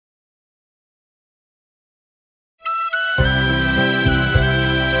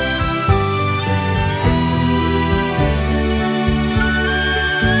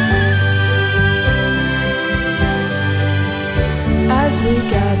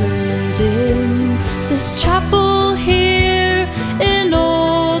gathered in this chapel here in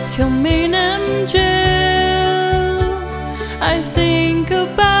old Kilmainham Jail. I think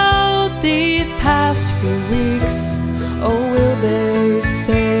about these past few weeks. Oh, will they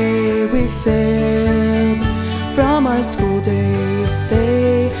say we failed from our school days?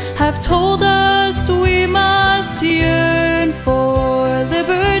 They have told us we must yearn for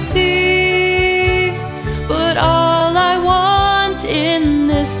liberty, but all I want in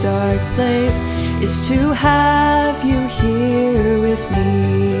this dark place is to have you here with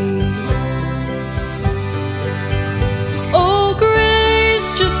me. Oh, grace,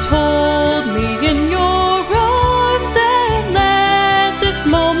 just hold me in your arms and let this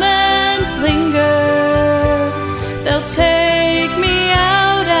moment linger. They'll take me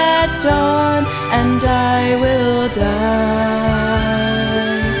out at dawn and I will die.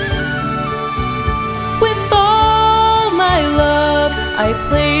 With all my love, I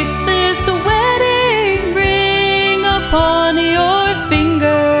place this wedding ring upon your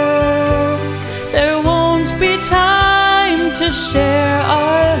finger. There won't be time to share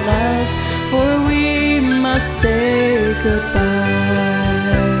our love, for we must say goodbye.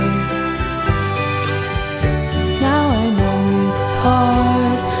 Now I know it's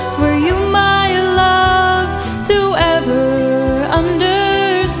hard for you, my love, to ever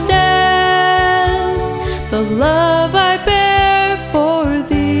understand the love I bear for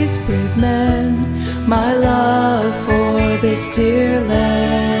these brave men, my love for this dear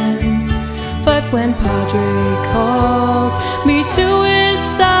land. But when Padre called me to his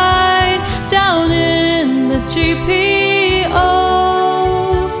side down in the GPO,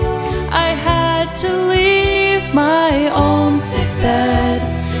 I had to leave my own sick bed.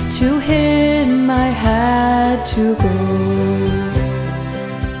 To him I had to go.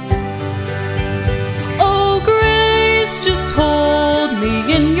 Oh, grace, just hold me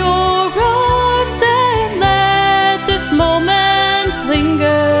in your arms and let this moment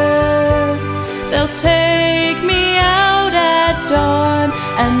linger. They'll take me out at dawn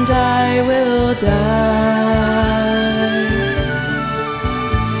and I will die.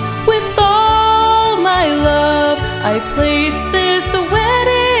 With all my love, I place this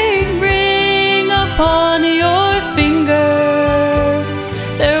wedding ring upon your finger.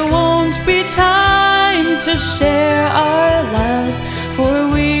 There won't be time to share our love, for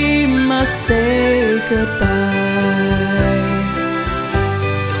we must say goodbye.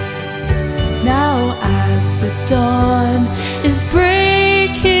 Now as the dawn is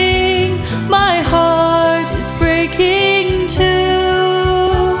breaking, my heart is breaking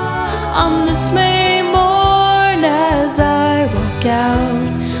too. On this May morn as I walk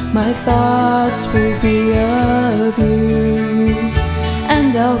out, my thoughts will be of you,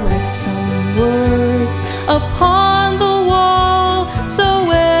 and I'll write some words upon the wall so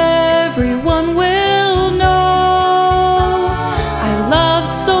everyone will know I love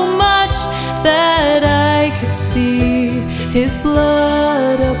so much that I could see his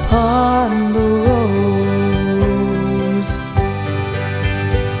blood upon the rose.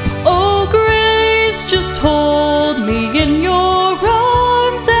 Oh, grace, just hold me in your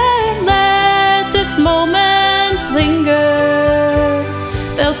arms and let this moment linger.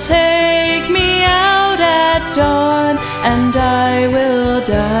 They'll take me out at dawn and I will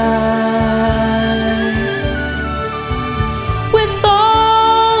die. With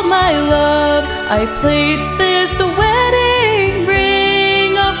all my love, I place this wedding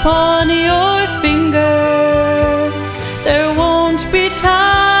ring upon your finger. There won't be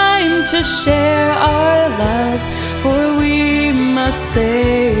time to share our love, for we must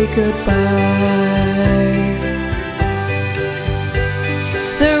say goodbye.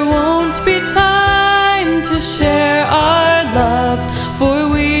 There won't be time to share our love, for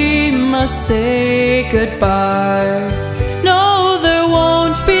we must say goodbye. No, there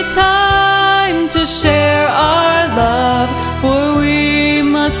won't be time to share